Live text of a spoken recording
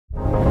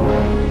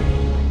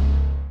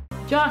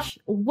Josh,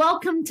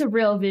 welcome to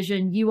Real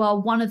Vision. You are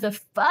one of the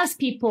first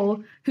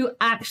people who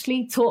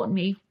actually taught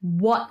me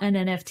what an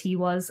NFT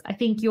was. I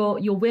think your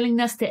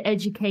willingness to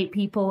educate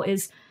people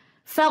is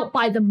felt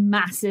by the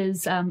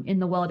masses in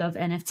the world of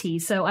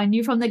NFTs. So I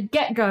knew from the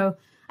get-go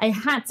I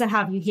had to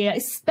have you here,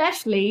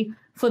 especially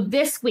for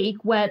this week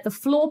where the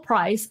floor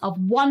price of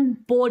one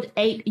Bored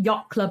Ape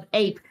Yacht Club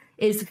Ape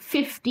is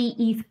 50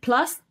 ETH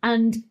plus.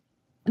 And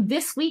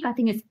this week, I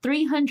think it's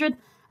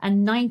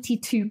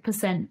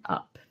 392%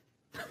 up.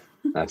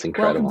 That's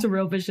incredible. Welcome to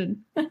Real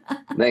Vision.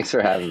 Thanks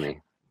for having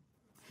me.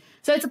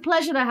 So it's a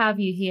pleasure to have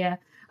you here.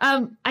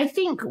 I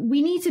think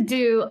we need to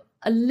do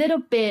a little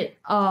bit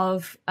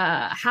of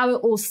how it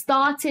all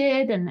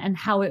started and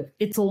how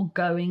it's all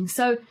going.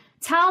 So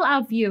tell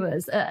our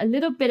viewers a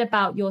little bit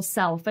about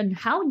yourself and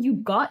how you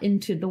got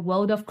into the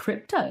world of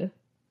crypto.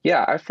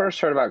 Yeah, I first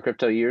heard about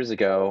crypto years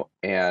ago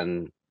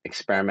and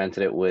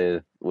experimented it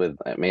with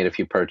I made a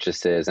few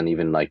purchases and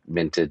even like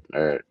minted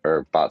or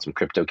bought some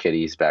crypto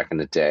kitties back in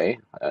the day,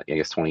 I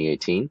guess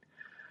 2018.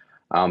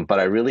 But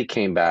I really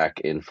came back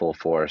in full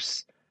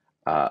force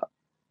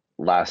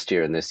last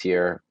year and this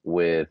year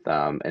with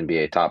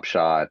NBA Top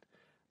Shot,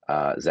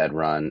 Zed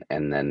Run,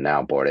 and then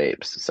now Bored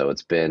Apes. So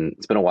it's been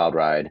a wild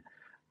ride.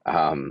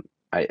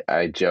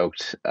 I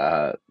joked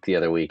the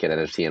other week at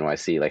NFT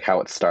NYC, like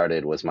how it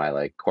started was my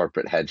like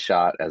corporate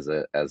headshot as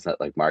a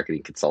like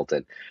marketing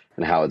consultant,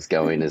 and how it's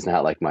going is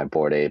now like my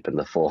Bored Ape and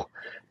the full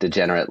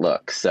degenerate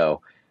look. So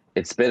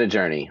it's been a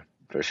journey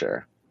for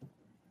sure.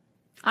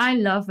 I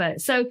love it.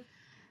 So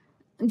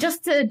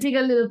just to dig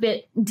a little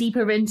bit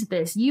deeper into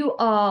this, you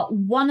are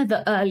one of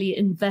the early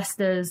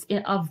investors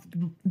of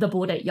the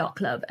Bored Ape Yacht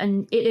Club,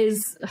 and it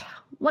is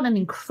what an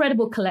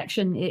incredible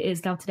collection it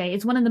is now today.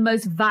 It's one of the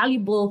most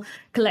valuable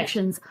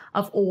collections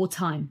of all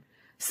time.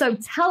 So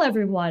tell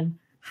everyone,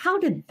 how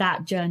did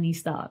that journey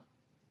start?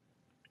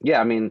 Yeah,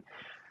 I mean,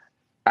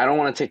 I don't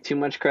want to take too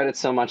much credit.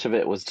 So much of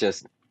it was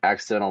just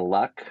accidental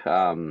luck.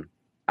 I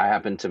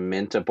happened to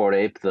mint a Bored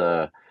Ape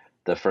the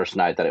first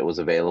night that it was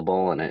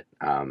available, and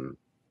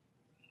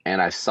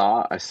I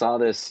saw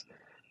this,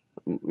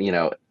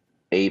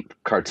 ape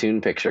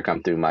cartoon picture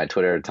come through my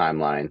Twitter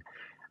timeline.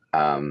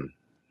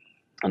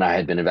 And I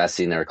had been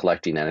investing or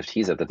collecting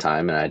NFTs at the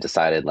time, and I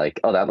decided like,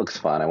 oh, that looks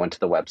fun. I went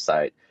to the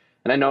website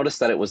and I noticed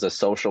that it was a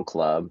social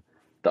club.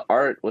 The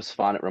art was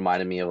fun. It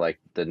reminded me of like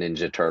the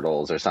Ninja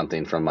Turtles or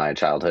something from my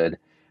childhood.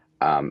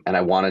 And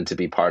I wanted to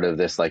be part of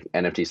this like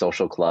NFT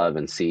social club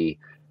and see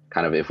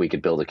kind of if we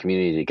could build a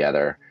community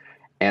together.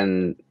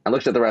 And I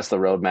looked at the rest of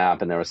the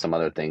roadmap, and there was some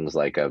other things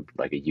like a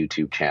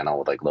YouTube channel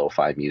with like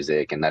lo-fi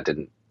music, and that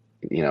didn't,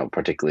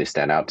 particularly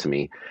stand out to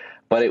me.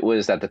 But it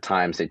was at the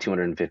time, say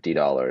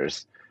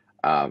 $250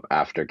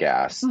 after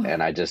gas,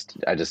 and I just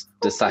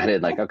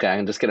decided like, okay,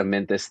 I'm just gonna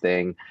mint this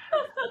thing.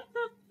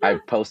 I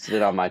posted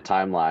it on my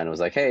timeline. It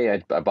was like,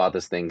 hey, I bought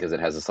this thing because it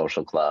has a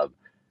social club.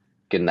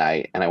 Good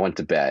night, and I went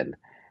to bed.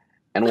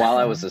 And while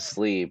I was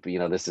asleep,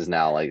 this is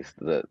now like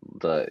the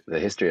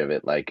history of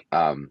it. Like,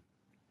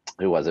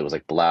 who was it? It was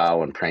like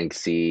Blau and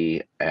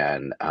Pranksy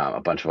and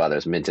a bunch of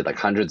others minted like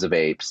hundreds of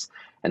apes,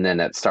 and then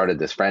that started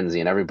this frenzy,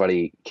 and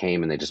everybody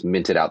came and they just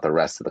minted out the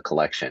rest of the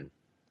collection.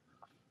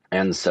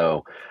 And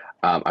so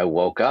I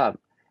woke up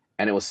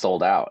and it was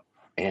sold out,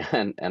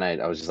 and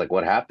I was just like,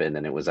 what happened?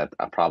 And it was at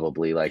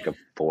probably like a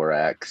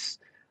 4x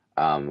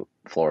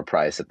floor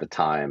price at the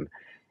time,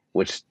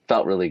 which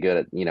felt really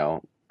good,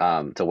 to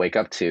wake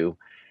up to.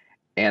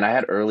 And I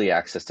had early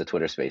access to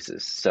Twitter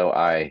Spaces, so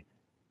I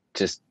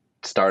just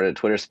started a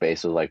Twitter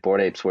Space with like,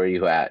 Bored Apes, where are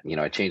you at?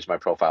 I changed my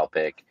profile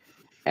pic,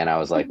 and I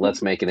was like,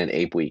 let's make it an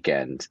ape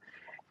weekend.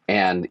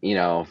 And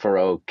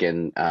Farouk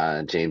and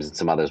James and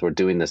some others were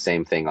doing the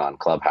same thing on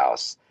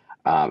Clubhouse.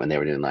 And they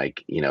were doing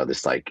like,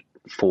 this like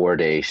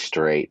 4-day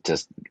straight,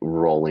 just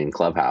rolling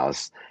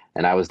Clubhouse.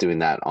 And I was doing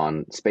that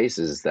on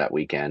Spaces that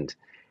weekend.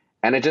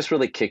 And it just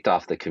really kicked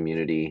off the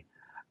community.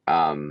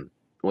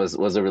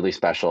 Was a really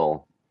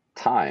special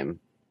time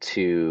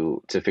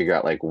to figure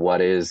out like,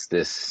 what is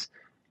this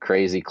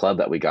crazy club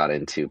that we got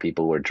into?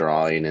 People were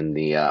drawing in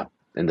the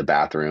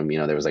bathroom.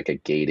 There was like a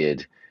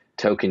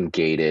token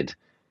gated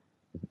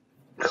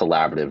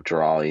collaborative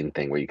drawing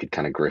thing where you could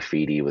kind of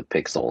graffiti with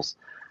pixels.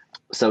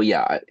 So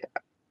yeah,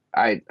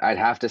 I'd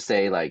have to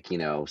say like,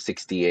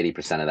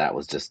 60-80% of that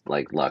was just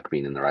like luck,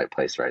 being in the right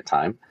place, right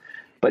time.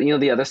 But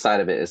the other side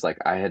of it is like,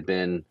 I had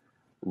been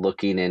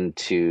looking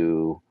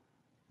into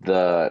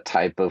the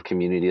type of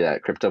community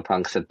that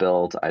CryptoPunks had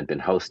built. I'd been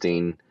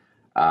hosting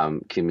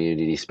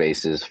community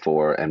spaces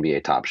for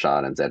NBA Top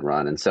Shot and Zed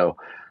Run. And so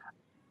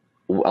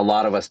a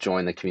lot of us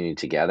joined the community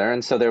together.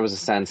 And so there was a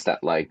sense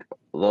that like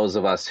those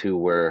of us who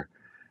were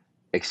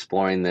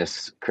exploring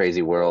this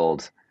crazy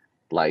world,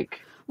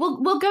 like,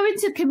 We'll go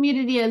into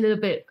community a little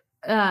bit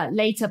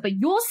later, but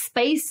your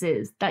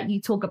spaces that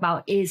you talk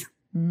about is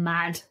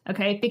mad,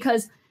 okay?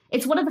 Because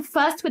it's one of the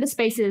first Twitter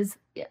spaces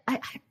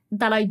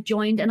that I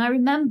joined, and I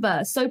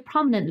remember so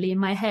prominently in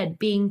my head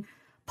being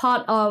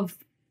part of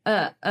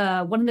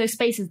one of those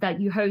spaces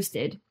that you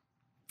hosted.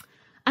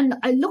 And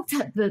I looked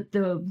at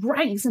the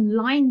ranks and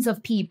lines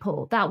of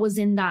people that was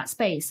in that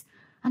space,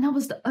 and I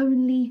was the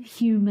only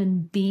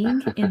human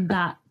being in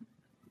that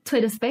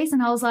Twitter space.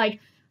 And I was like,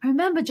 I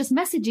remember just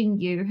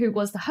messaging you, who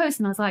was the host,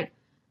 and I was like,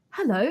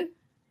 hello,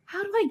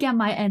 how do I get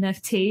my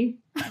NFT?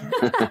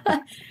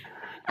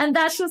 And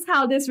that's just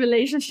how this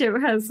relationship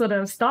has sort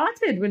of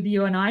started with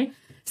you and I.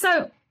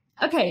 So,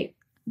 okay,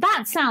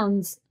 that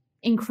sounds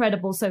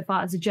incredible so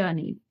far as a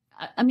journey.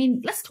 I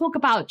mean, let's talk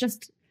about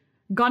just,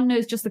 God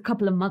knows, just a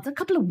couple of months, a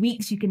couple of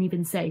weeks, you can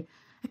even say.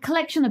 A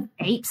collection of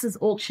apes is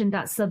auctioned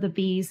at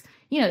Sotheby's,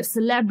 you know,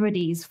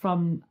 celebrities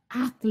from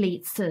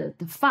athletes to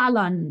the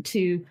Fallon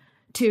to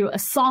a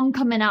song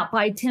coming out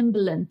by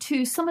Timbaland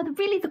to some of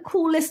the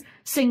coolest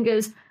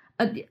singers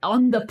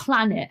on the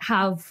planet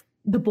have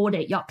the Bored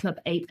Ape Yacht Club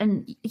ape.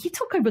 And he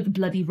took over the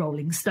bloody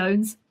Rolling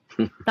Stones.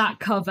 That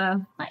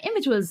cover, that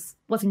image was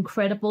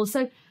incredible.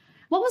 So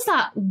what was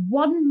that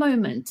one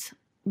moment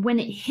when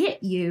it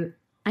hit you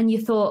and you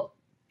thought,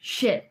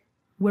 shit,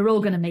 we're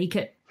all going to make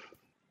it?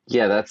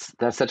 Yeah,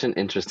 that's such an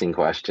interesting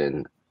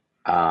question.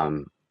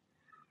 It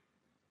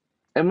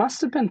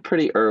must have been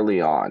pretty early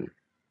on.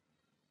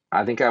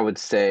 I think I would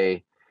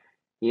say,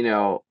 you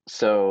know,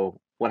 so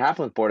what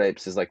happened with Bored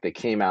Apes is like they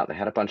came out, they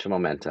had a bunch of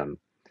momentum,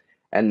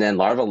 and then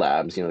Larva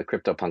Labs, you know, the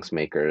CryptoPunks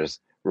makers,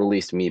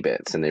 released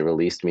Meebits, and they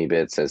released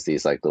Meebits as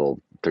these like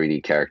little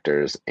 3D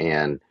characters,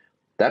 and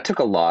that took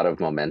a lot of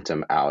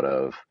momentum out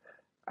of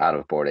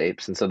Bored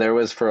Apes. And so there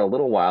was for a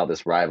little while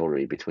this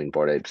rivalry between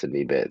Bored Apes and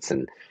Meebits.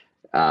 And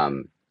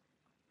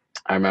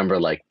I remember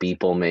like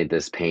Beeple made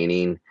this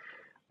painting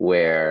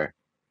where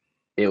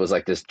it was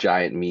like this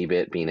giant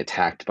Meebit being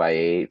attacked by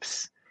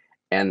apes.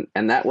 And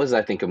that was,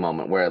 I think, a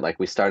moment where like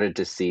we started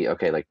to see,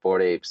 okay, like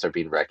Bored Apes are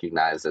being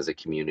recognized as a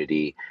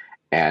community,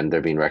 and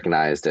they're being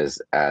recognized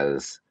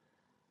as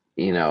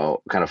you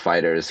know, kind of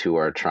fighters who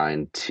are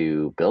trying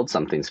to build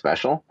something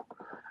special.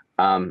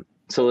 So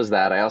it was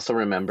that. I also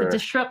remember the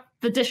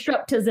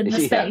disruptors in the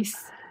space.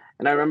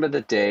 And I remember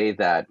the day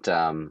that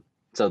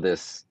so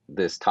this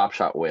Top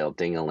Shot whale,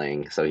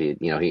 Ding-a-ling, so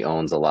he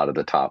owns a lot of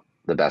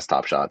the best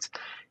Top Shots.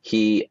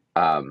 He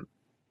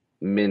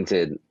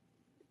minted,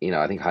 you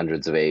know, I think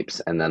hundreds of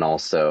apes, and then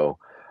also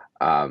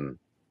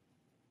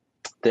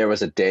there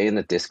was a day in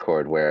the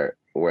Discord where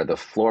the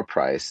floor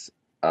price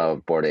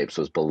of Bored Apes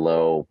was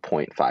below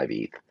 0.5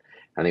 ETH.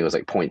 I think it was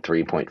like 0.3,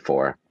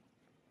 0.4.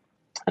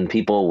 And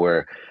people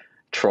were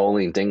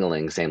trolling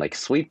Ding-a-ling saying like,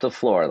 sweep the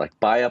floor, like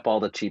buy up all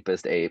the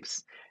cheapest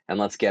apes and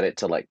let's get it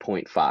to like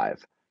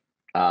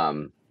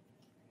 0.5.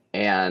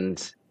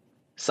 And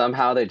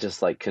somehow they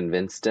just like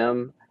convinced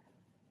him,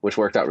 which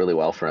worked out really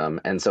well for him.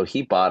 And so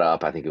he bought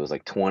up, I think it was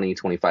like 20,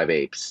 25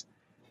 apes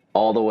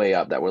all the way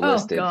up that were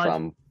listed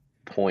from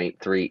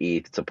 0.3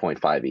 ETH to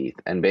 0.5 ETH.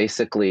 And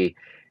basically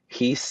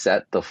he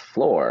set the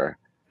floor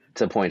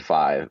to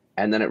 0.5,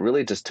 and then it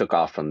really just took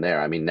off from there.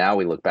 I mean, now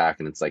we look back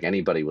and it's like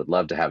anybody would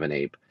love to have an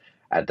ape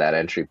at that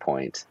entry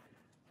point.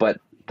 But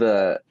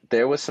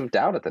there was some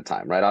doubt at the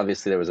time, right?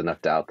 Obviously there was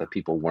enough doubt that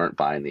people weren't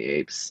buying the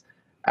apes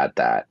at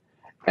that.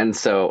 And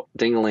so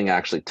Ding-a-ling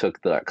actually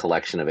took the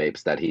collection of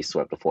apes that he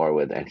swept the floor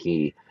with, and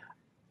he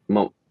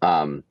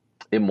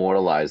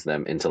immortalized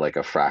them into like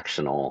a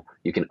fractional,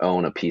 you can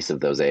own a piece of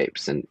those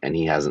apes, and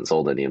he hasn't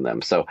sold any of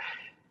them. So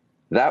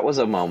that was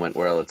a moment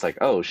where it's like,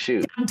 oh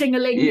shoot,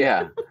 Ding-a-ling.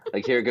 Yeah,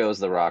 like here goes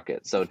the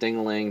rocket. So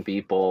Ding-a-ling,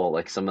 Beeple,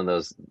 like some of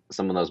those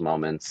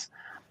moments,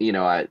 you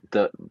know,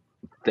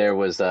 there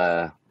was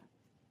a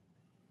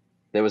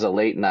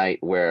late night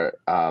where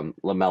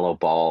LaMelo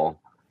Ball,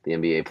 the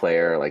NBA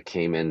player, like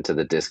came into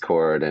the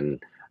Discord,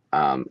 and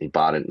he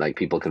bought it. Like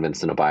people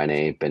convinced him to buy an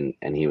ape, and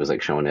he was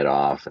like showing it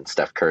off. And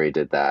Steph Curry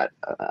did that,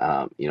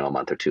 you know, a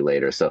month or two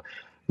later. So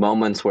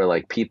moments where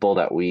like people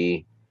that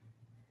we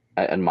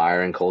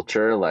admire in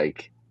culture,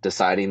 like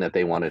deciding that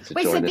they wanted to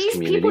join this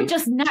community. Wait, so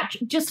these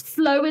people just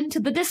flow into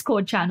the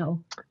Discord channel?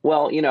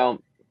 Well, you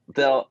know,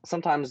 they'll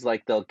sometimes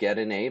like they'll get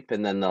an ape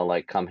and then they'll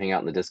like come hang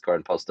out in the Discord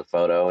and post a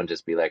photo and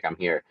just be like, I'm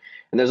here.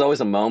 And there's always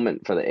a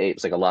moment for the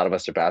apes. Like a lot of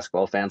us are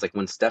basketball fans. Like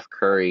when Steph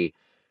Curry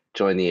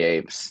joined the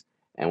apes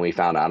and we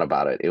found out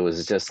about it, it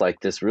was just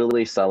like this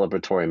really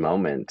celebratory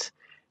moment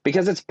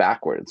because it's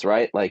backwards,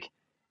 right? Like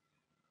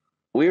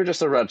we were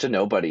just a bunch of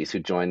nobodies who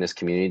joined this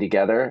community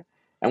together,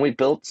 and we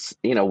built,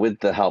 you know, with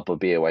the help of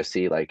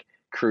BAYC, like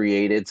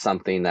created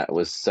something that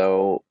was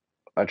so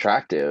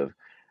attractive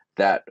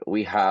that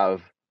we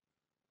have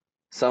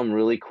some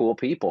really cool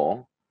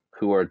people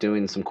who are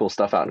doing some cool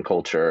stuff out in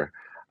culture,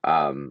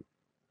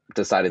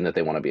 deciding that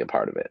they want to be a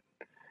part of it.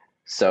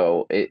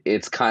 So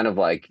it's kind of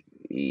like,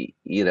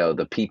 you know,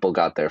 the people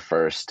got there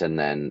first, and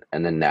then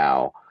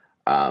now,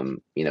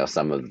 you know,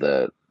 some of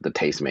the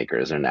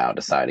tastemakers are now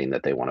deciding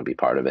that they want to be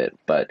part of it.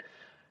 But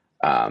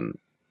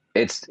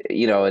it's,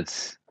 you know,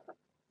 it's,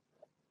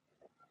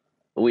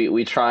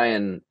 we try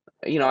and,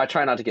 you know, I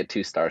try not to get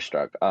too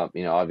starstruck.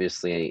 You know,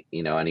 obviously,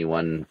 you know,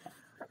 anyone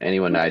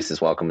nice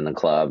is welcome in the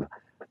club.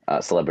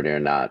 celebrity or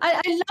not.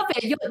 I love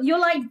it.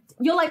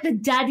 You're like the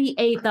daddy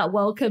ape that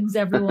welcomes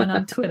everyone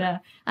on Twitter,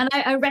 and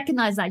I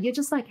recognize that. You're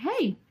just like,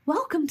 hey,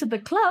 welcome to the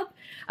club.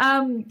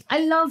 I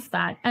love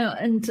that,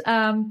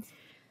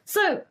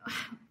 so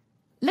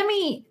let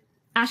me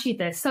ask you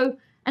this. So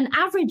an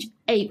average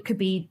ape could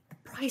be the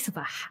price of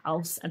a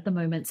house at the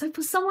moment. So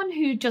for someone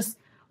who just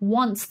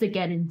wants to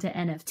get into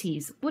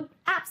NFTs, would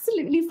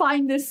absolutely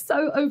find this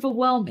so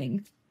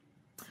overwhelming,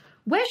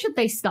 where should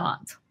they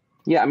start?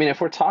 Yeah, I mean, if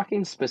we're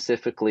talking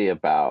specifically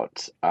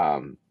about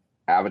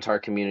avatar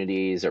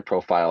communities or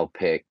profile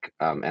pic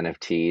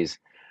NFTs,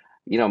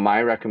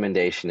 my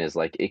recommendation is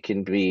like it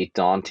can be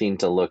daunting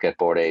to look at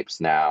Bored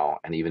Apes now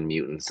and even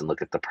Mutants and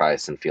look at the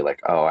price and feel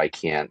like, oh, I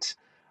can't,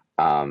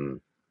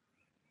 um,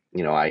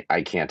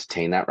 I can't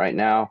attain that right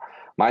now.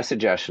 My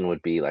suggestion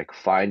would be like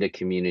find a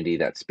community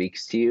that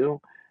speaks to you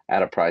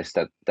at a price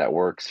that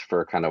works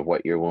for kind of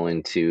what you're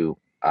willing to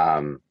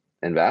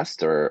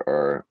invest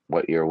or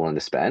what you're willing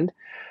to spend,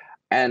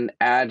 and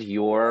add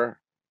your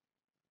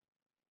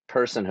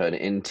personhood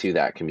into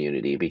that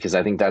community, because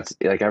I think that's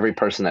like every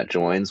person that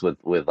joins with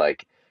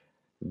like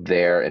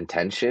their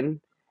intention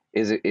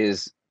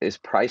is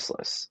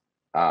priceless.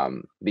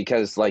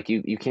 Because like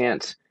you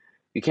can't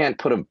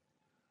put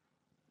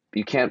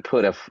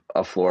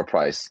a floor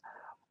price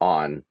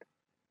on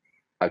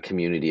a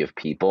community of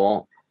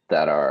people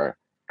that are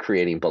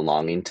creating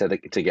belonging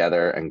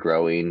together and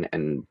growing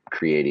and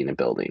creating and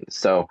building.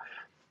 So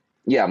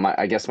yeah,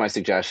 I guess my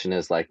suggestion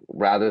is like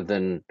rather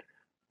than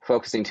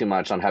focusing too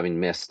much on having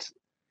missed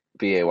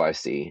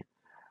BAYC,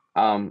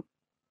 um,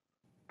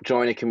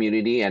 join a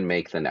community and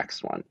make the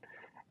next one.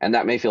 And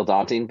that may feel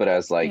daunting, but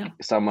as like Yeah.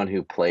 someone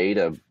who played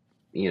a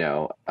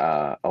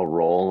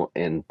role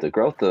in the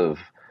growth of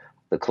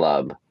the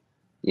club,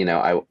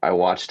 I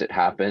watched it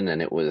happen,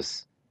 and it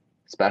was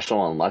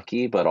special and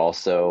lucky, but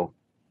also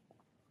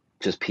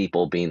just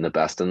people being the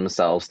best in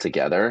themselves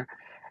together,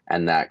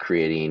 and that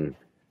creating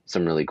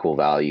some really cool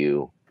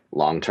value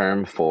long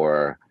term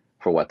for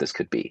what this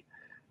could be.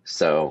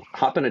 So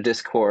hop in a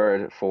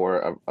Discord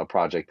for a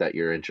project that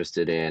you're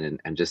interested in,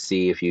 and just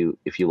see if you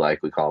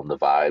like, we call them the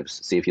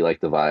vibes. See if you like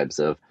the vibes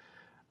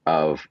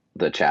of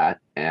the chat,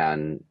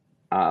 and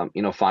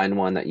find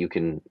one that you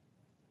can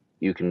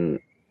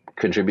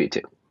contribute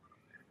to.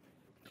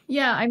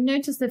 Yeah, I've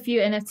noticed a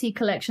few NFT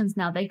collections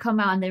now. They come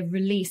out and they've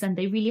released, and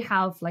they really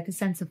have like a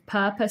sense of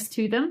purpose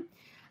to them.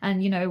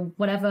 And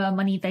whatever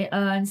money they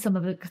earn, some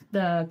of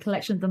the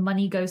collection, the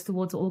money goes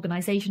towards an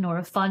organization or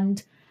a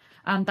fund.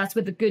 That's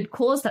with a good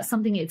cause. That's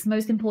something it's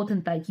most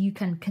important that you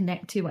can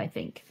connect to, I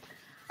think.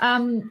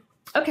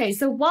 Okay,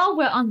 so while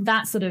we're on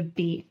that sort of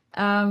beat,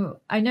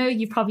 I know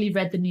you've probably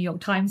read the New York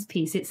Times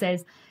piece. It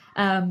says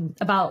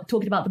about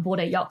talking about the Bored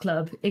Ape Yacht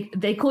Club.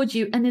 They called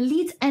you an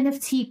elite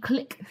NFT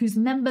clique whose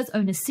members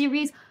own a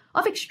series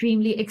of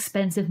extremely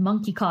expensive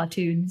monkey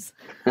cartoons.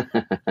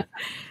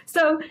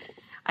 So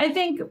I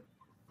think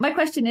my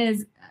question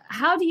is,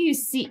 how do you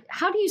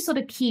sort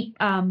of keep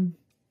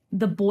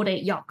the Bored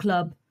Ape Yacht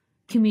Club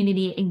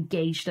community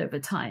engaged over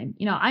time?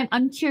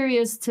 I'm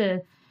curious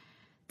to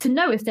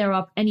know if there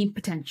are any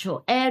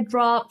potential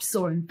airdrops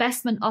or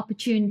investment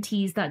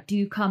opportunities that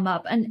do come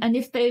up, and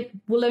if they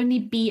will only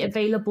be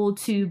available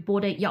to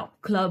Bored Ape Yacht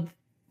Club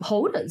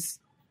holders.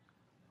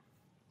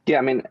 Yeah,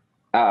 I mean,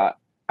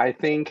 I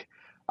think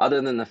other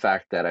than the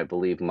fact that I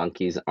believe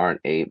monkeys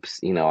aren't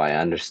apes, I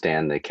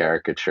understand the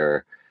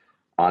caricature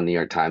on New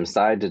York Times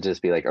side to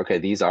just be like, okay,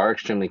 these are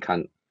extremely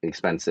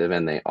expensive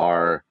and they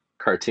are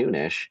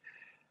cartoonish.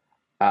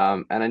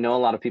 And I know a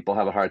lot of people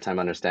have a hard time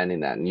understanding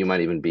that. And you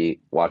might even be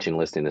watching,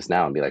 listening to this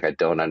now and be like, I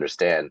don't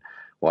understand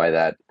why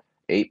that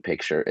ape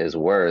picture is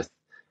worth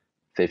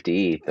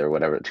 50 ETH or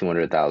whatever,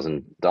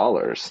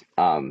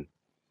 $200,000.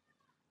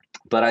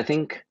 But I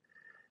think,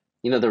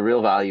 the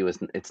real value is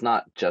it's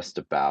not just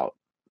about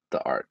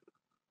the art,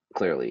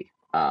 clearly.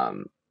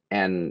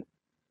 And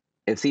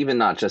it's even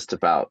not just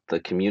about the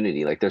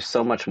community. Like there's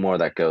so much more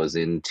that goes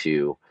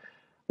into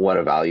what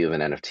a value of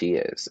an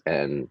NFT is.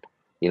 And,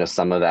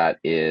 some of that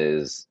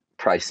is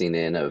pricing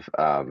in of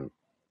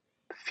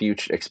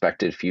future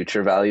expected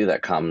future value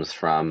that comes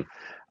from,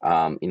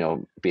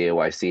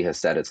 BAYC has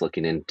said it's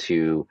looking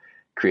into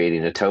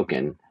creating a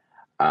token,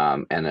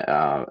 and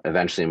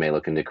eventually may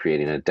look into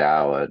creating a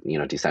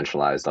DAO,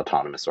 decentralized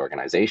autonomous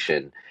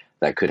organization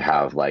that could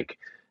have like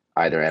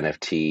either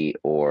NFT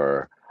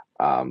or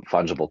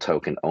fungible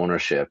token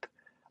ownership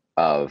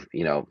of,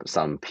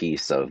 some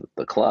piece of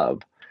the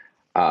club.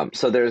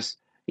 So there's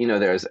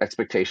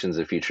expectations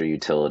of future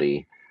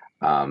utility.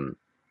 The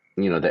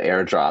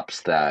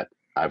airdrops that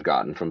I've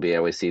gotten from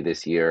BAYC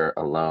this year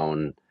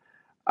alone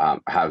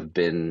have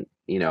been,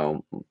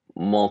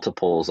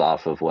 multiples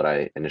off of what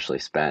I initially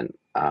spent.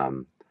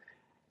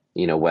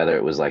 Whether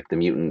it was like the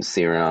mutant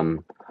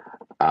serum,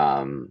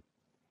 when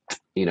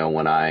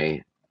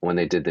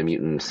they did the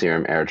mutant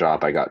serum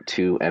airdrop, I got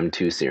 2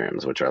 M2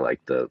 serums, which are like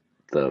the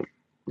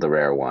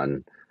rare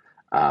one.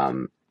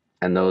 And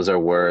those are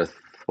worth,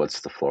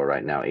 what's the floor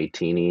right now,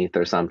 18 ETH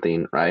or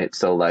something, right?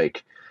 So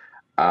like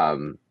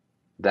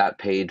that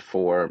paid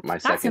for my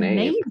That's second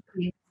ape.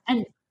 amazing.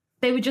 And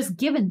they were just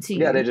given to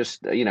Yeah,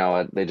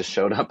 you. they just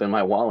showed up in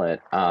my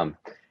wallet.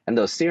 And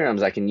those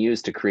serums I can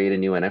use to create a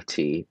new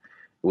NFT,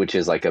 which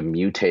is like a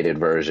mutated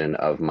version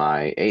of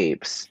my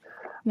apes.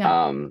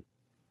 Yeah. Um,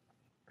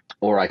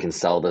 or I can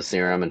sell the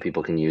serum and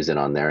people can use it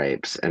on their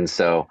apes. And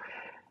so,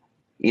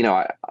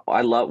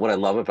 I love what I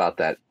love about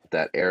that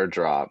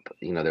airdrop.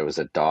 There was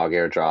a dog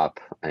airdrop,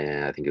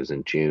 and I think it was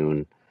in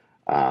June.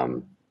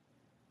 Um,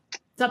 Is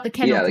that the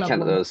Kennel yeah, Club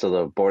one? so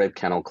the Bored Ape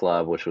Kennel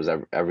Club, which was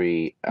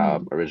every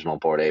Mm. original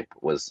Bored Ape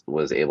was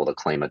able to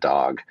claim a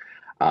dog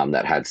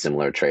that had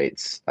similar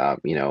traits,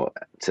 to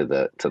So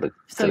the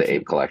ape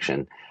cute.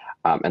 collection.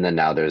 And then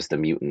now there's the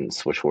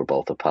mutants, which were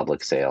both a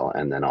public sale,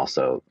 and then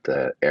also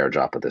the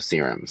airdrop of the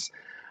serums.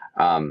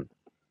 Um,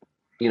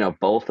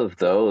 both of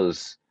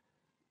those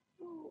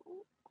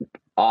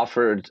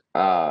offered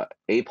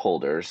ape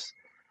holders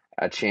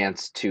a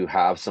chance to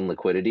have some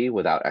liquidity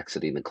without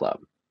exiting the club,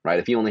 right?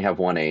 If you only have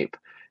one ape,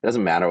 it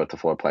doesn't matter what the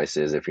floor price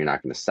is if you're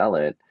not going to sell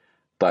it.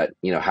 But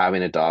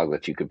having a dog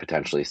that you could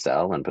potentially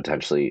sell and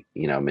potentially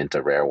mint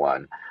a rare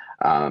one,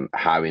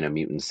 having a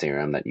mutant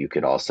serum that you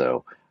could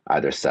also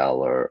either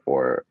sell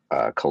or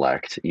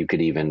collect. You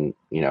could even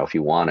if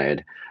you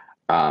wanted,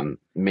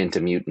 mint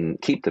a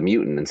mutant, keep the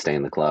mutant and stay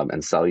in the club,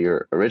 and sell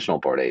your original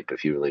Bored Ape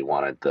if you really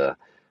wanted the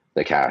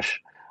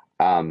cash.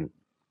 Um,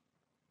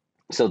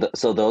 so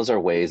those are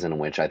ways in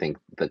which I think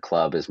the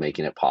club is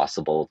making it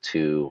possible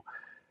to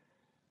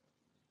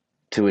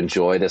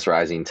enjoy this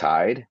rising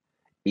tide,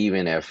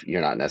 even if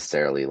you're not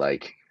necessarily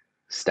like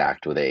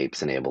stacked with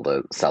apes and able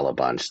to sell a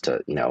bunch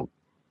to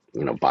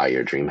buy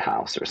your dream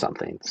house or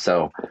something.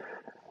 So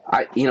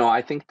I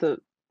think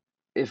that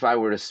if I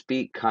were to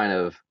speak kind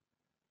of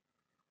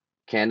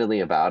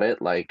candidly about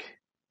it, like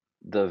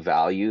the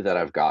value that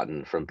I've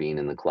gotten from being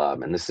in the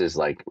club, and this is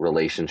like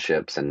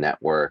relationships and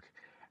network,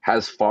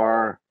 has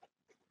far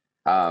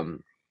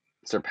um,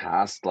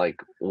 surpassed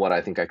like what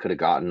I think I could have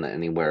gotten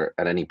anywhere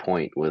at any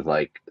point with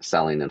like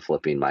selling and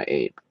flipping my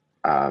ape.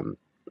 Um,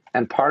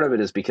 and part of it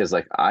is because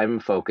like I'm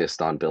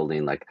focused on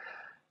building like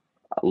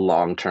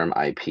long-term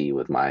IP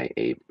with my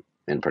ape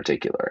in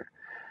particular.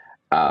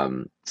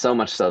 So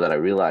much so that I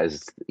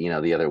realized,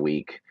 the other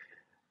week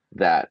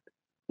that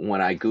when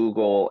I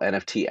Google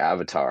NFT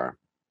avatar,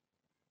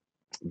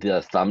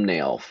 the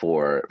thumbnail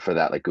for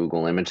that like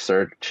Google image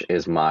search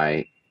is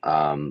my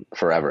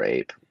forever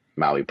ape,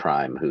 Maui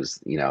Prime, who's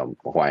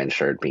Hawaiian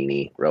shirt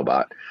beanie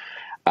robot.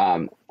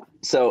 Um,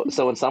 so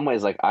in some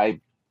ways, like I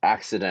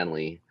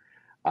accidentally,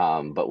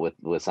 but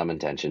with some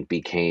intention,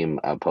 became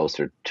a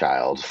poster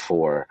child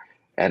for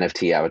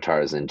NFT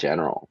avatars in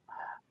general.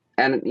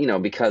 And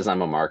because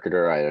I'm a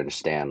marketer, I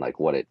understand like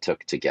what it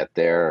took to get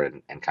there,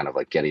 and kind of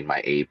like getting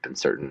my ape in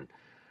certain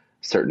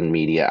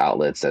media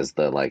outlets as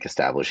the like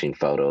establishing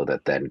photo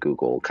that then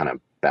Google kind of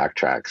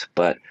backtracks.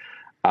 But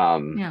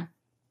um, Yeah.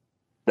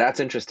 that's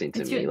interesting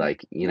to It's your me.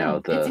 Like, yeah.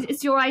 It's the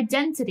it's your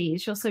identity.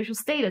 It's your social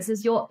status.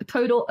 It's your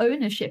total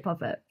ownership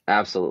of it.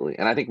 absolutely.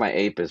 And I think my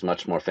ape is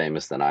much more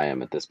famous than I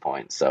am at this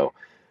point. So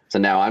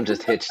now I'm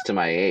just hitched to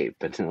my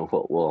ape, and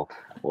we'll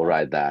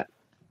ride that.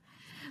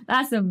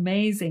 That's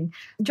amazing.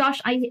 Josh,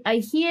 I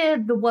hear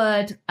the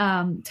word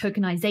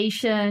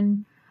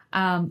tokenization,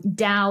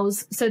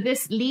 DAOs. So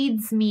this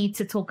leads me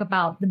to talk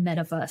about the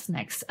metaverse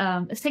next.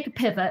 Let's take a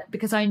pivot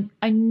because I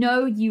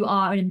know you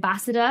are an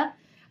ambassador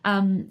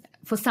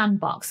for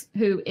Sandbox,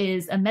 who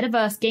is a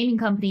metaverse gaming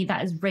company that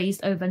has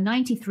raised over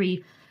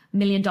 $93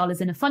 million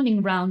in a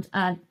funding round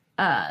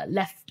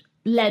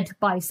led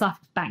by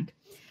SoftBank.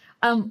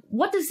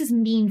 What does this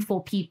mean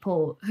for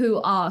people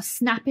who are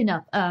snapping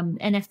up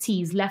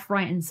NFTs left,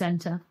 right, and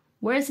center?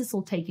 Where is this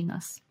all taking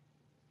us?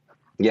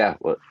 Yeah,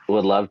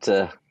 would love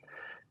to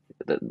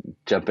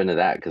jump into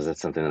that because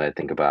it's something that I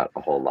think about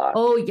a whole lot.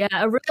 Oh, yeah,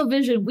 a real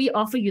vision. We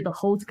offer you the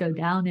hole to go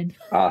down in.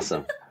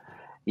 Awesome.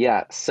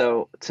 Yeah,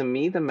 so to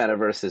me, the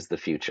metaverse is the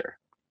future.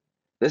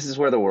 This is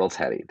where the world's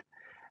heading.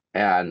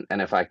 And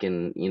if I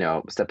can,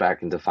 step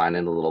back and define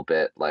it a little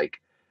bit, like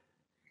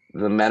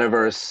the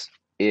metaverse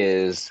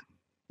is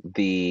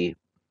the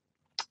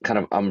kind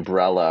of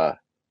umbrella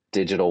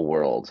digital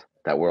world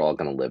that we're all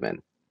going to live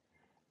in.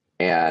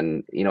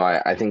 And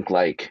I think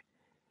like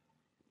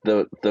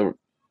the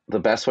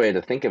best way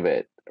to think of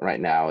it right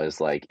now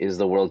is like, is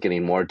the world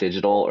getting more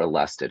digital or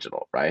less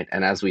digital, right?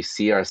 And as we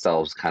see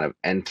ourselves kind of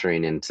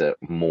entering into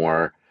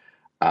more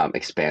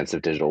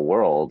expansive digital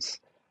worlds,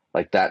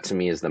 like that to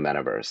me is the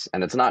metaverse.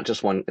 And it's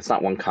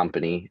not one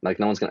company, like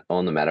no one's going to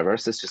own the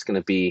metaverse. It's just going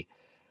to be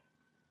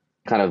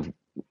kind of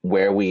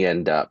where we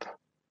end up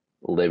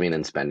living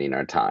and spending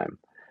our time.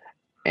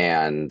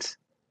 And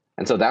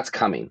so that's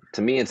coming.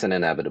 To me, it's an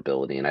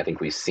inevitability. And I think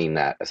we've seen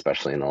that,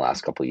 especially in the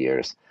last couple of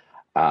years.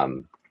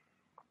 Um,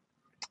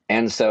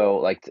 and so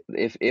like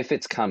if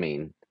it's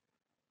coming,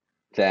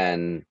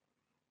 then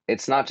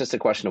it's not just a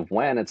question of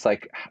when, it's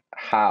like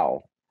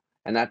how.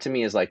 And that to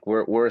me is like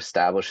we're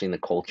establishing the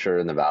culture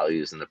and the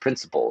values and the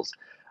principles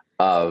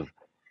of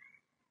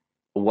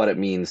what it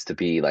means to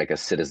be like a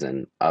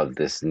citizen of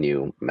this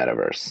new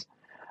metaverse.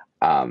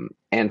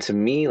 And to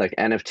me, like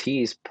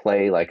NFTs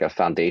play like a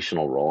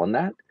foundational role in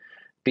that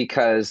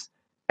because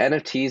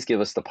NFTs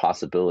give us the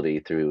possibility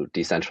through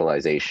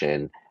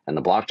decentralization and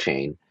the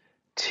blockchain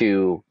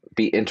to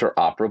be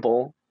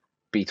interoperable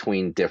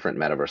between different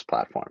metaverse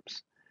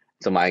platforms.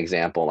 So my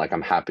example, like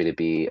I'm happy to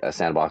be a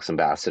Sandbox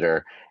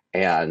ambassador,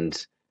 and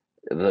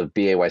the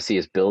BAYC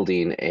is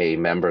building a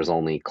members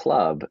only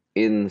club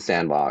in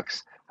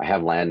Sandbox. I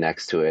have land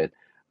next to it.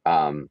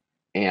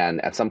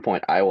 And at some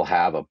point I will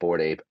have a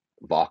Bored Ape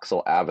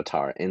voxel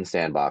avatar in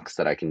Sandbox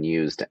that I can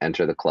use to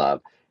enter the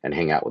club and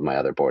hang out with my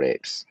other Bored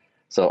Apes.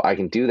 So I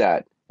can do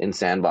that in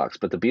Sandbox.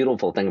 But the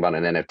beautiful thing about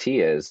an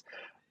NFT is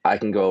I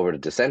can go over to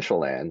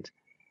Decentraland,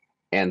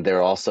 and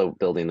they're also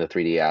building the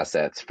 3D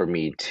assets for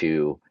me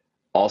to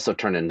also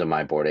turn into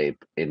my Bored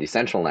Ape in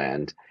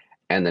Decentraland,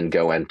 and then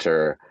go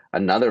enter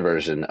another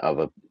version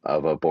of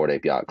a Bored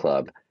Ape Yacht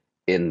Club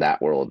in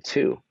that world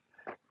too.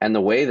 And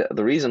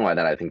the reason why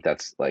that I think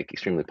that's like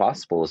extremely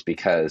possible is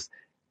because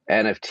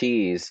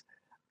NFTs,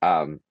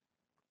 um,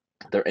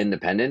 they're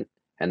independent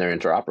and they're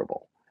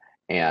interoperable.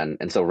 And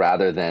so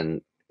rather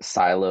than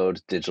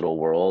siloed digital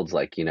worlds,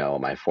 like, you know,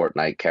 my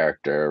Fortnite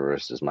character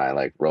versus my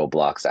like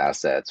Roblox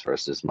assets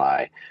versus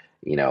my,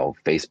 you know,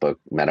 Facebook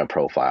meta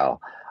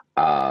profile,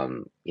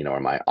 you know, or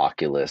my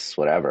Oculus,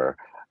 whatever,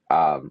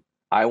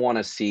 I want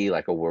to see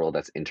like a world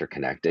that's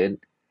interconnected.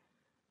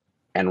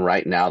 And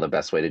right now, the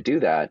best way to do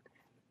that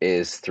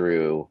is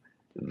through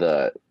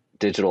the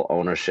digital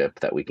ownership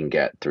that we can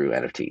get through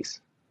NFTs.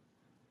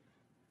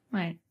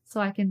 Right. So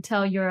I can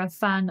tell you're a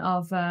fan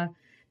of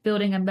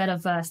building a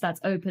metaverse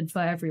that's open for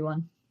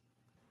everyone.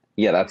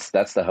 Yeah,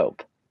 that's the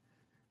hope.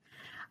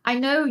 I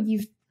know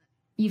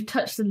you've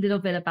touched a little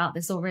bit about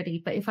this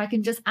already, but if I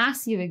can just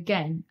ask you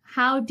again,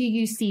 how do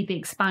you see the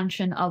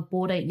expansion of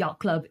Bored Ape Yacht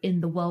Club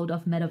in the world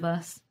of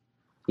metaverse?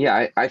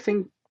 Yeah, I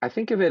think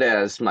of it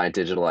as my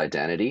digital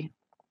identity,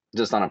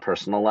 just on a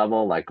personal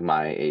level. Like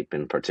my ape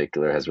in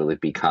particular has really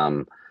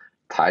become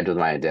tied with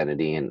my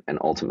identity, and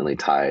ultimately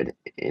tied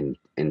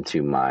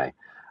into my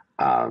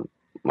um,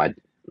 my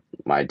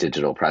my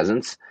digital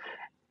presence.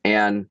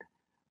 And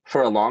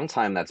for a long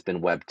time, that's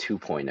been Web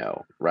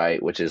 2.0,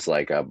 right? Which is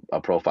like a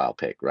profile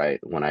pic, right?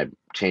 When I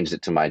changed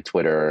it to my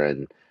Twitter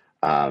and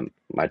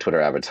my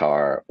Twitter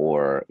avatar,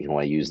 or you know,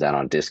 I use that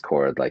on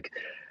Discord, like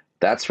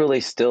that's really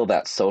still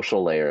that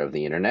social layer of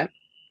the internet.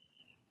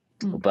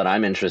 Mm. But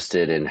I'm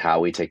interested in how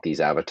we take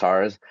these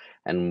avatars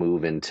and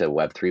move into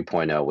Web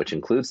 3.0, which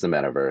includes the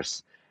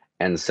metaverse.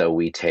 And so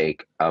we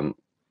take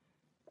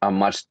a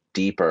much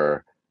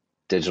deeper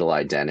digital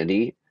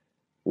identity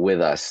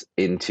with us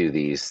into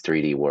these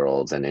 3D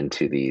worlds and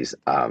into these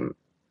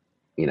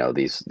you know,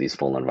 these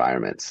full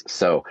environments.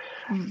 So,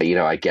 Mm. you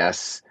know, I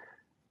guess,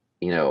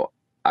 you know,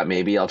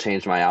 maybe I'll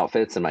change my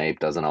outfits, and my ape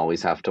doesn't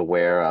always have to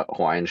wear a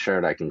Hawaiian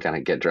shirt. I can kind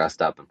of get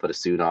dressed up and put a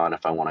suit on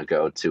if I want to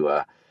go to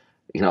a,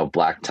 you know,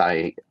 black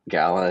tie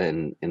gala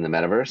in the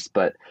metaverse.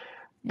 Yeah.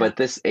 But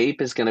this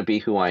ape is going to be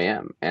who I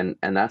am, and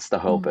that's the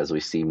hope Mm. as we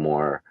see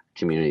more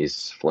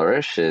communities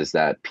flourish, is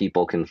that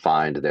people can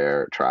find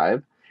their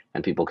tribe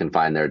and people can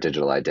find their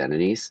digital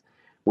identities,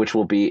 which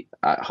will be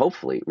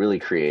hopefully really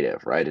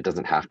creative, right? It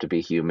doesn't have to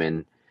be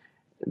human,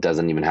 it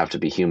doesn't even have to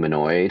be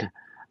humanoid,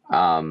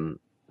 um,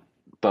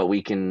 but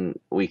we can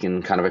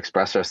kind of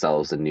express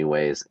ourselves in new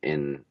ways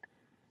in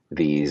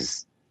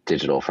these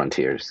digital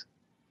frontiers.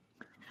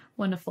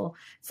 Wonderful.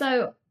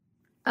 So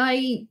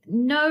I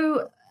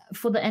know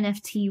for the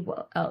NFT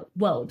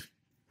world,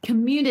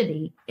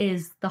 community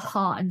is the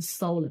heart and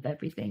soul of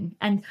everything.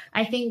 And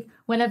I think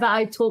whenever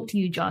I talk to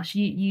you, Josh,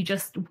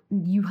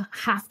 you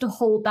have to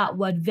hold that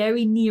word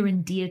very near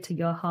and dear to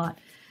your heart.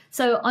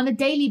 So on a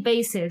daily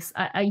basis,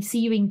 I see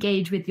you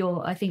engage with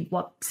your, I think,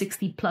 what,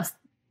 60 plus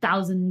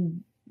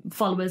thousand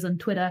followers on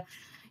Twitter.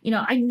 You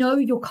know, I know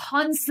you're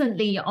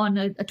constantly on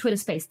a Twitter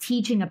space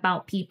teaching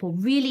about people,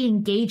 really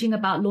engaging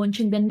about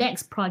launching the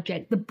next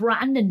project, the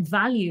brand and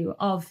value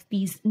of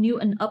these new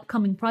and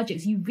upcoming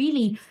projects. You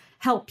really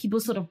help people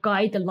sort of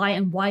guide the light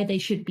and why they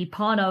should be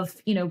part of,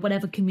 you know,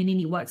 whatever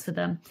community works for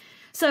them.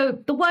 So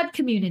the word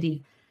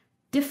community,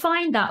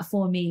 define that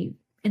for me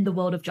in the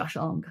world of Josh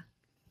Ong.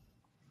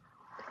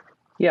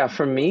 Yeah,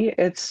 for me,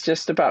 it's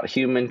just about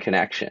human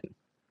connection,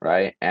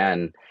 right?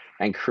 And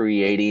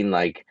creating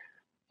like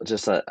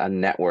just a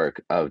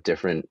network of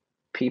different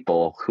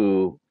people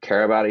who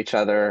care about each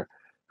other,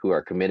 who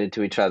are committed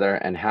to each other,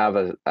 and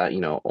have you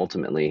know,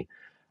 ultimately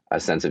a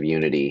sense of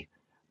unity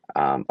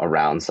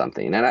around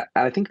something. And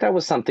I think that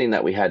was something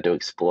that we had to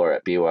explore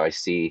at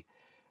BYC,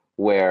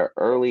 where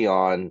early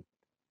on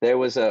there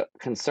was a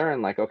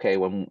concern, like, okay,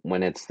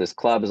 when it's this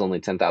club is only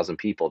 10,000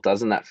 people,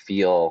 doesn't that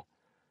feel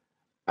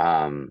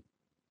um,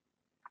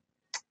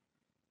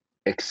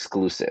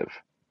 exclusive?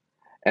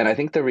 And I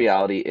think the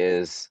reality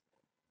is,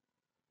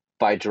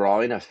 by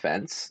drawing a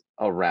fence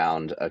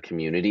around a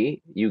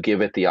community, you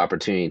give it the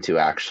opportunity to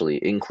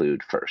actually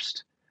include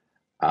first.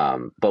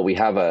 But we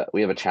have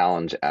a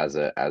challenge as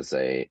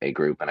a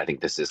group, and I think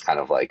this is kind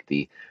of like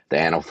the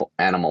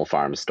animal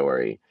farm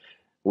story,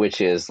 which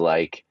is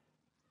like,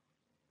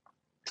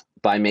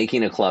 by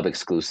making a club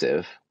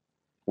exclusive,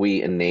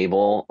 we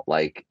enable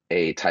like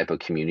a type of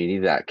community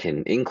that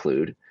can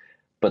include,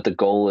 but the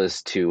goal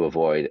is to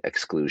avoid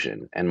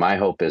exclusion. And my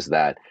hope is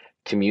that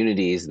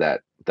communities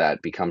that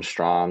become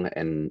strong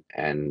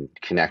and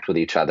connect with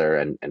each other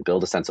and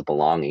build a sense of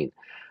belonging,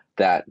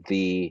 that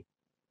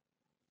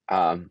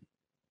um,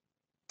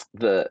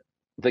 the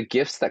the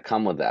gifts that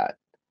come with that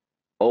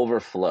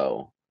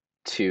overflow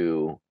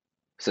to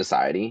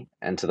society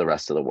and to the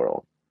rest of the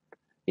world.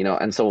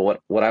 And so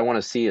what I want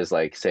to see is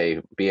like, say,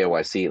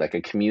 BAYC, like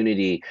a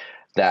community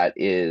that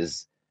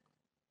is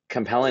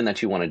compelling,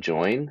 that you want to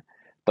join,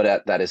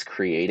 but that is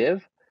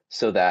creative,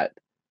 so that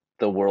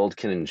the world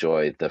can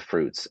enjoy the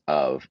fruits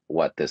of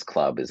what this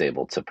club is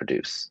able to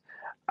produce.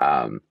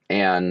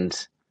 And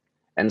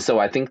so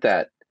I think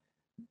that,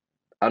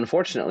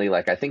 unfortunately,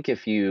 like, I think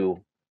if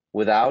you,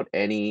 without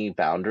any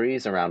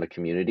boundaries around a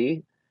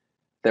community,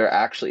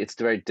 it's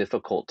very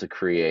difficult to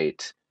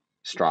create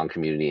strong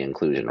community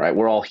inclusion, right?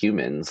 We're all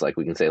humans. Like,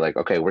 we can say like,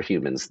 okay, we're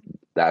humans.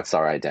 That's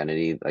our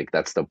identity. Like,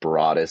 that's the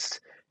broadest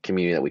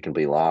community that we can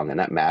belong, and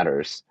that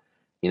matters,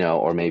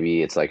 or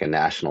maybe it's like a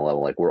national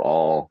level, like we're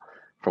all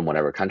from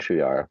whatever country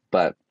we are.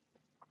 But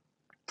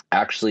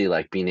actually,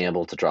 like, being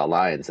able to draw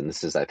lines, and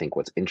this is, I think,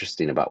 what's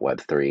interesting about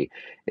Web3,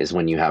 is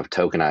when you have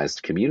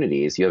tokenized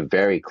communities, you have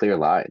very clear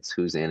lines,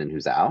 who's in and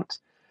who's out.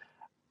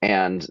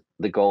 And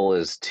the goal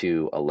is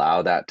to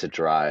allow that to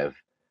drive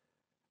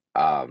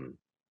um,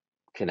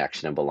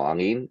 connection and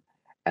belonging,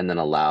 and then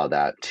allow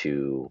that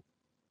to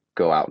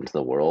go out into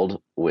the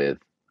world with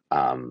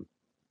um,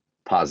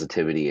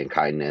 positivity and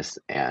kindness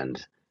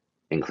and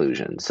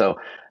inclusion. So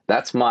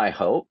that's my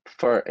hope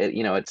for it.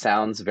 It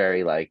sounds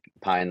very like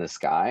pie in the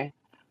sky,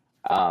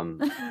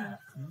 um,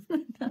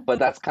 but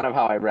that's kind of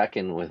how I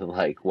reckon with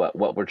like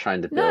what we're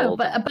trying to No, build.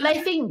 but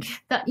I think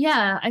that,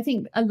 yeah, I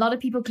think a lot of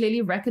people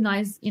clearly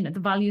recognize, the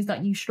values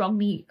that you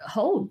strongly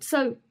hold.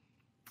 So,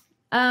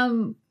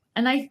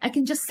 and I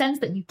can just sense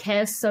that you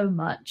care so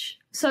much.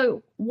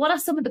 So what are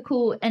some of the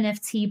cool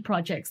NFT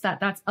projects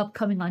that's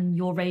upcoming on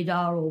your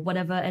radar, or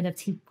whatever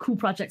NFT cool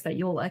projects that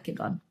you're working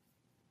on?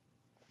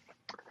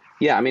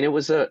 Yeah, I mean, it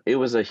was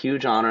a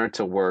huge honor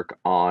to work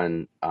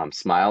on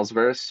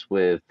Smilesverse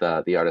with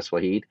the artist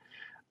Wahid,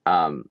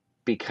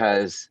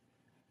 because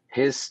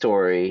his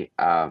story,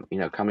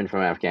 coming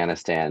from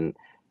Afghanistan,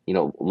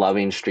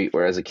 loving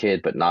streetwear as a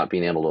kid, but not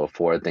being able to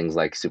afford things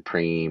like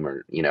Supreme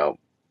or,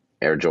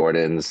 Air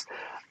Jordans,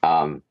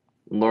 um,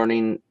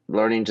 learning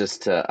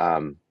just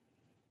to,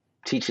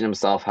 teaching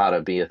himself how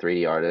to be a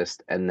 3D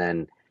artist, and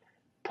then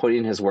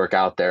putting his work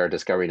out there,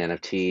 discovering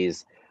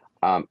NFTs.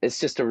 It's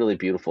just a really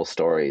beautiful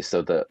story.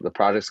 So the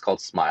project's called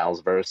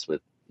Smilesverse,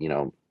 with,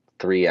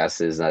 three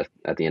S's at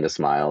the end of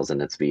Smiles,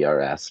 and it's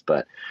VRS.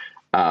 But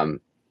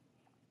um,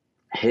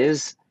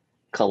 his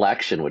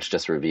collection, which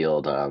just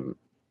revealed,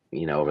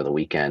 over the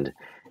weekend,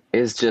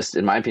 is just,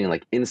 in my opinion,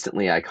 like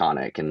instantly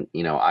iconic. And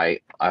I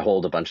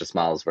hold a bunch of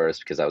Smilesverse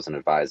because I was an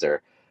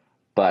advisor,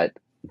 but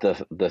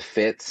the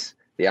fits,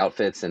 the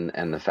outfits,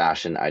 and the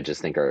fashion, I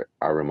just think are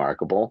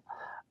remarkable.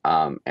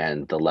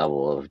 And the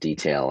level of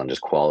detail and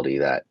just quality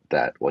that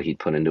what he'd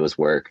put into his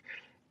work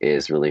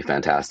is really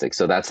fantastic.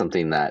 So that's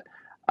something that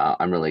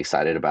I'm really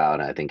excited about,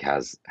 and I think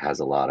has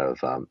a lot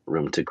of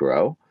room to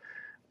grow.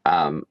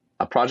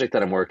 A project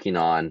that I'm working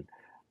on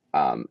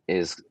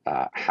is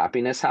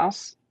Happiness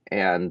House,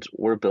 and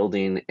we're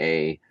building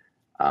a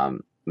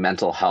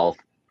mental health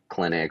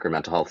clinic or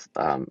mental health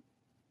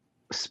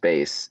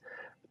space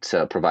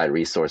to provide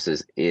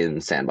resources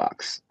in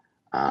Sandbox.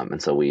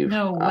 And so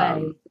No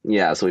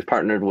way. so we've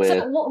partnered with.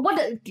 So what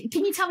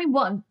can you tell me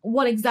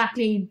what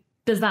exactly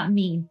does that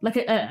mean? Like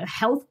a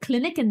health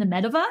clinic in the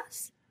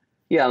metaverse?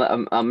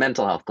 Yeah, a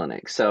mental health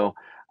clinic. So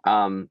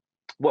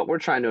what we're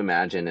trying to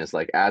imagine is,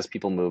 like, as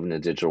people move in the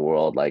digital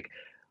world, like,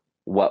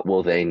 what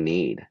will they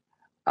need?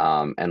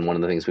 And one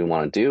of the things we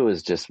want to do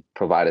is just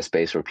provide a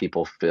space where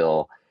people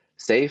feel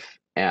safe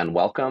and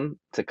welcome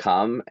to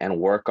come and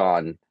work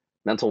on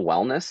mental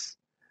wellness,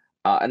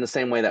 in the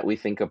same way that we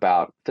think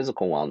about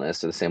physical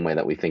wellness, or the same way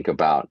that we think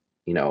about,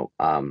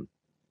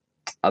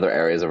 other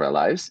areas of our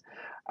lives.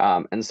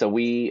 And so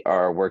we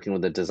are working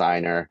with a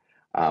designer.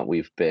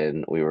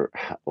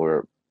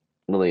 We're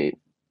really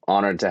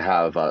honored to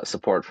have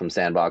support from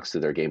Sandbox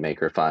through their Game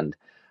Maker Fund,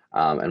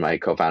 and my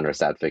co-founder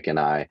Satvik and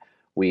I.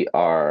 We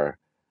are,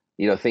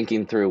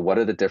 thinking through what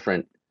are the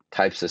different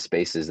types of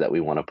spaces that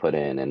we want to put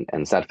in,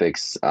 and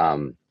Satvik's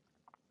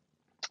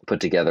put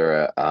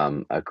together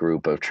a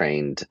group of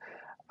trained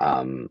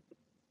um,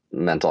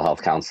 mental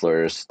health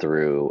counselors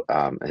through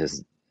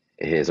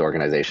his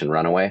organization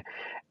Runaway.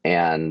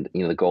 And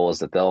the goal is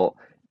that they'll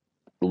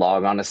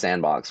log on to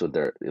Sandbox with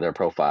their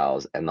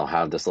profiles, and they'll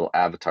have this little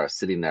avatar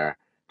sitting there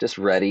just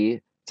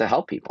ready to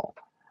help people.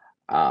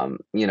 And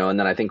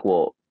then I think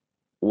we'll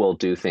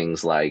do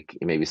things like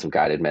maybe some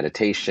guided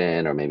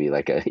meditation, or maybe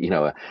like a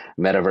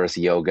metaverse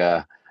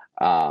yoga.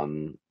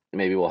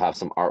 Maybe we'll have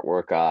some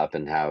artwork up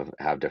and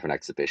have different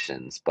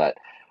exhibitions. But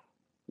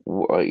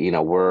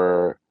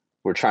we're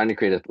trying to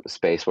create a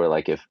space where,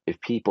 like,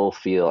 if people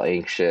feel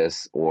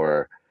anxious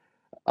or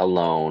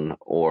alone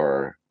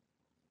or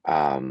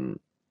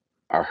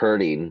are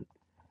hurting,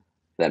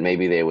 that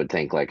maybe they would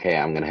think like, hey,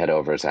 I'm going to head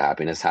over to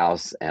Happiness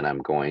House and I'm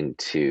going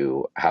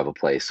to have a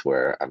place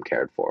where I'm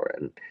cared for.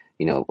 And,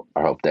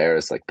 our hope there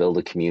is like build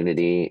a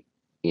community,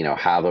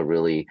 have a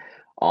really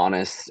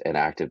honest and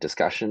active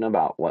discussion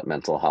about what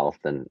mental health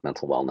and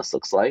mental wellness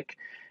looks like,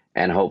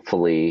 and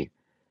hopefully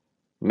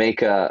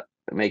make a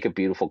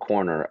beautiful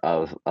corner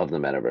of the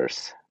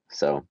metaverse.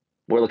 So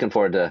we're looking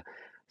forward to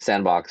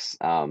Sandbox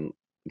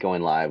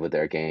going live with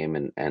their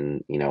game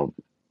and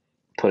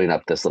putting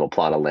up this little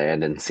plot of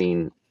land and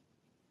seeing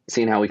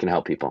how we can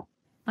help people.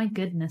 My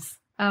goodness.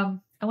 I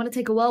want to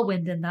take a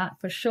whirlwind in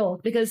that for sure,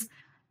 because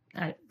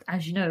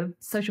as you know,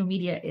 social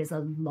media is a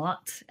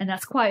lot, and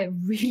that's quite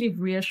really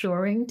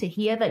reassuring to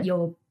hear that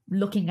you're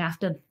looking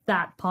after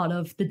that part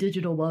of the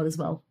digital world as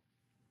well.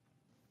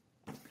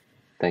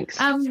 Thanks.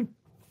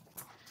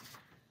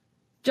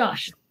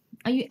 Josh,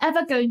 are you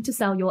ever going to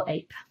sell your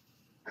ape?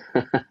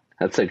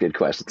 That's a good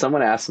question.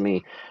 Someone asked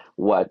me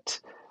what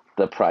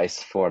the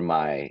price for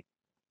my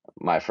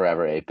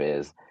forever ape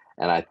is,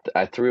 and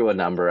I threw a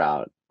number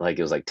out, like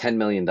it was like $10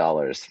 million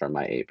for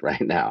my ape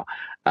right now.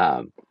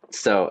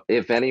 So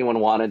if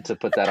anyone wanted to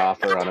put that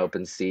offer on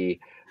OpenSea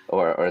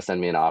or send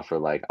me an offer,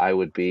 like I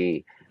would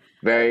be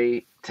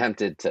very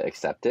tempted to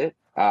accept it.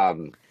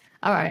 All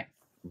right.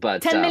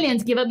 But 10 million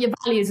to give up your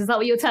values. Is that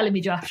what you're telling me,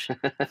 Josh?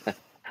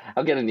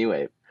 I'll get a new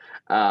ape.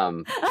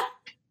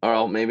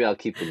 Or maybe I'll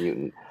keep the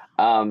mutant.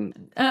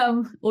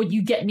 Or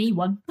you get me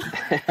one.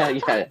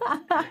 Yeah.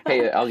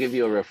 Hey, I'll give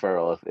you a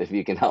referral if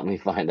you can help me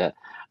find a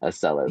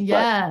seller.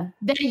 Yeah,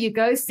 there you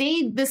go.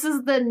 See, this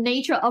is the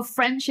nature of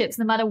friendships,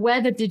 no matter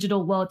where the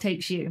digital world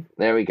takes you.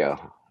 There we go.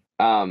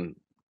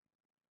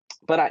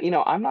 But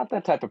I'm not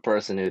that type of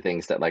person who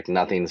thinks that like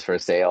nothing's for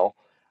sale.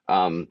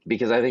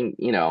 Because I think,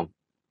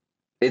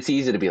 it's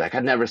easy to be like,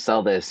 I'd never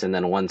sell this. And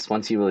then once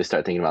you really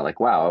start thinking about like,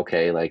 wow,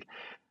 okay, like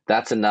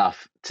that's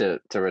enough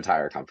to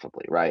retire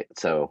comfortably, right?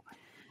 So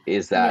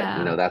is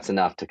that, that's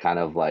enough to kind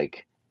of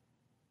like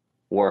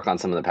work on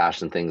some of the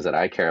passion things that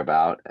I care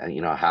about and,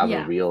 have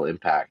a real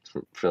impact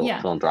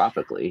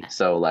philanthropically.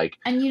 So like,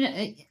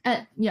 and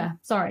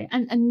sorry.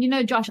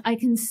 And Josh, I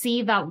can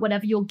see that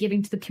whatever you're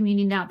giving to the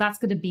community now, that's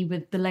going to be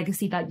with the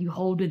legacy that you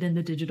hold within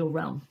the digital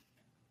realm.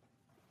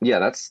 Yeah,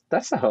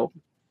 that's the hope.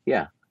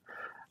 Yeah.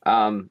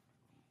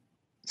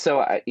 So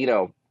I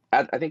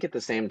think at the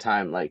same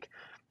time, like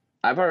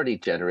I've already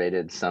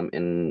generated some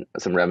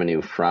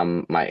revenue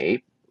from my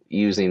ape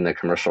using the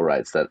commercial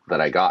rights that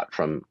I got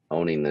from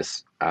owning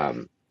this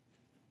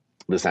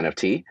this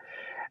NFT.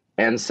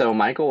 And so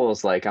my goal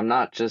is like, I'm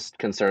not just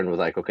concerned with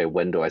like, okay,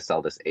 when do I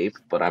sell this ape,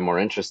 but I'm more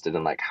interested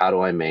in like, how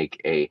do I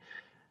make a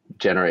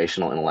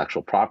generational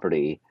intellectual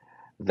property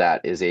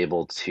that is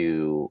able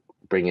to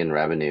bring in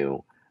revenue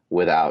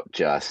without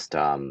just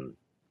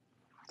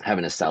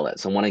having to sell it.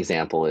 So one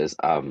example is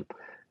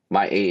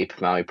my ape,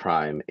 Maui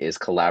Prime, is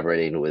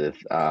collaborating with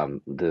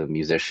the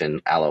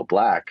musician Aloe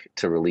Black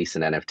to release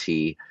an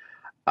NFT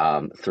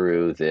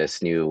through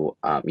this new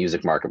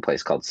music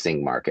marketplace called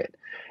Sing Market.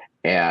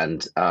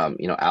 And,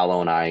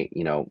 Aloe and I,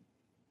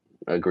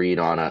 agreed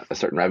on a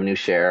certain revenue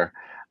share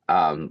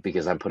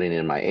because I'm putting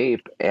in my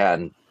ape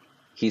and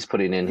he's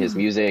putting in his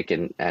music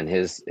and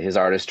his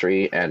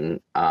artistry.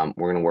 And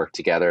we're going to work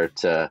together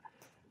to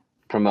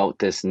promote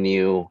this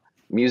new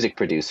music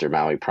producer,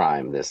 Maui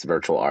Prime, this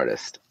virtual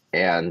artist.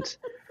 And,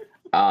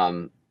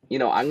 I'm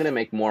going to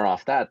make more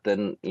off that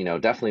than,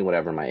 definitely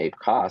whatever my ape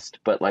cost.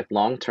 But like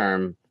long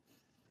term,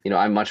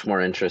 I'm much more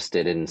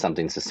interested in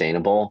something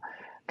sustainable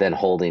than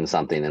holding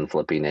something and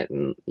flipping it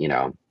and,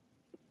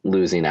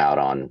 losing out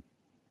on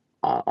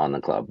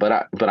the club.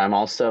 But I'm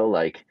also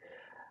like,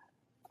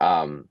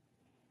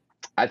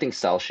 I think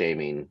sell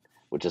shaming,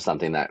 which is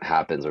something that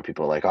happens where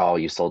people are like, oh,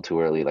 you sold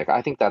too early. Like,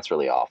 I think that's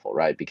really awful,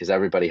 right? Because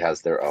everybody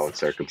has their own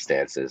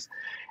circumstances.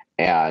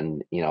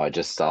 And, I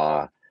just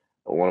saw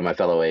one of my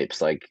fellow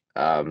apes, like,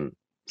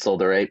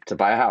 sold their ape to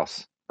buy a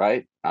house,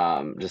 right?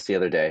 Just the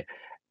other day.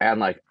 And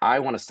like, I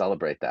want to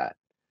celebrate that,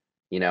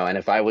 and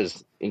if I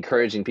was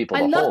encouraging people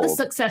to hold. I love the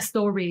success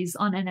stories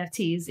on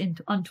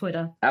NFTs on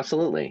Twitter.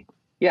 Absolutely.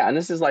 Yeah. And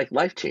this is like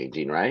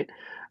life-changing, right?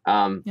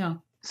 Yeah.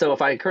 So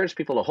if I encourage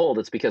people to hold,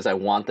 it's because I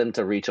want them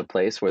to reach a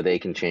place where they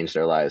can change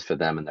their lives for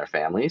them and their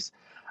families.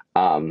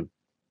 And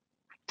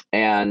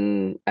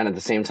at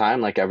the same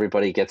time, like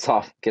everybody gets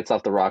off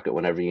the rocket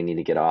whenever you need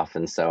to get off.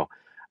 And so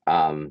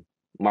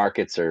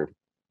markets are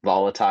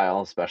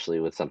volatile, especially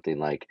with something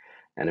like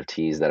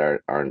NFTs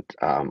that aren't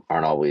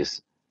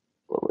always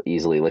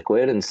easily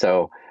liquid. And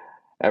so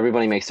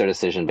everybody makes their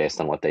decision based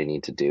on what they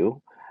need to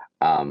do.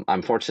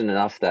 I'm fortunate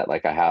enough that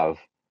like I have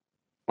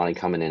money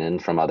coming in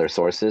from other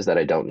sources that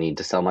I don't need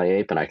to sell my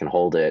ape, and I can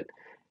hold it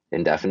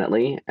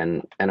indefinitely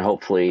and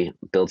hopefully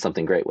build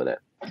something great with it.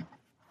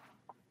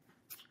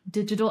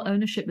 Digital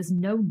ownership is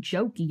no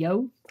joke,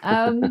 yo.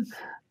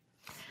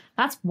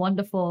 That's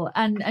wonderful.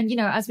 And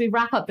as we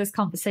wrap up this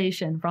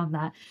conversation from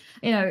that,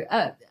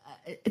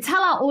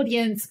 tell our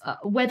audience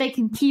where they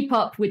can keep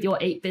up with your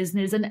ape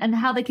business and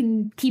how they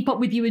can keep up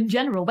with you in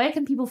general. Where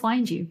can people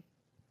find you?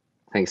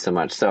 Thanks so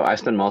much. So I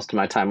spend most of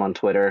my time on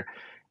Twitter,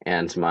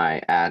 and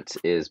my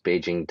 @ is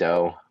Beijing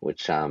Dough,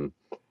 which I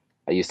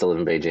used to live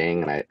in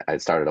Beijing, and I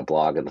started a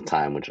blog at the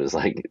time, which was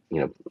like,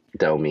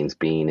 dough means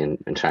bean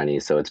in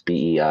Chinese, so it's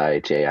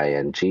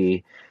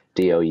BEIJINGDOU.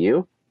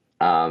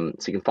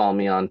 So you can follow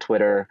me on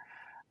Twitter.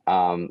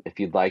 If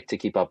you'd like to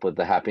keep up with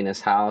the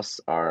Happiness House,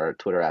 our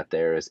Twitter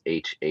there is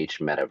HH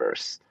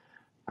Metaverse.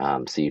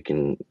 So you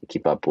can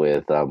keep up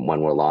with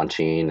when we're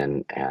launching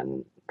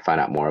and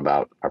find out more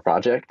about our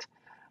project.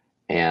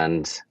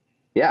 And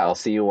yeah, I'll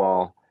see you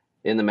all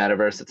in the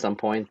metaverse at some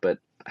point, but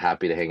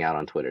happy to hang out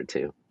on Twitter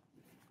too.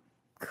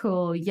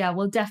 Cool. Yeah,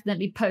 we'll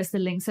definitely post the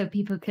link so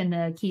people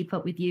can keep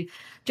up with you.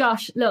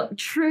 Josh, look,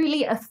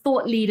 truly a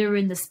thought leader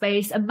in the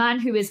space, a man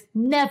who is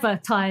never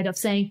tired of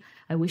saying,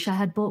 I wish I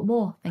had bought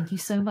more. Thank you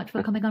so much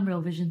for coming on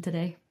Real Vision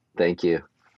today. Thank you.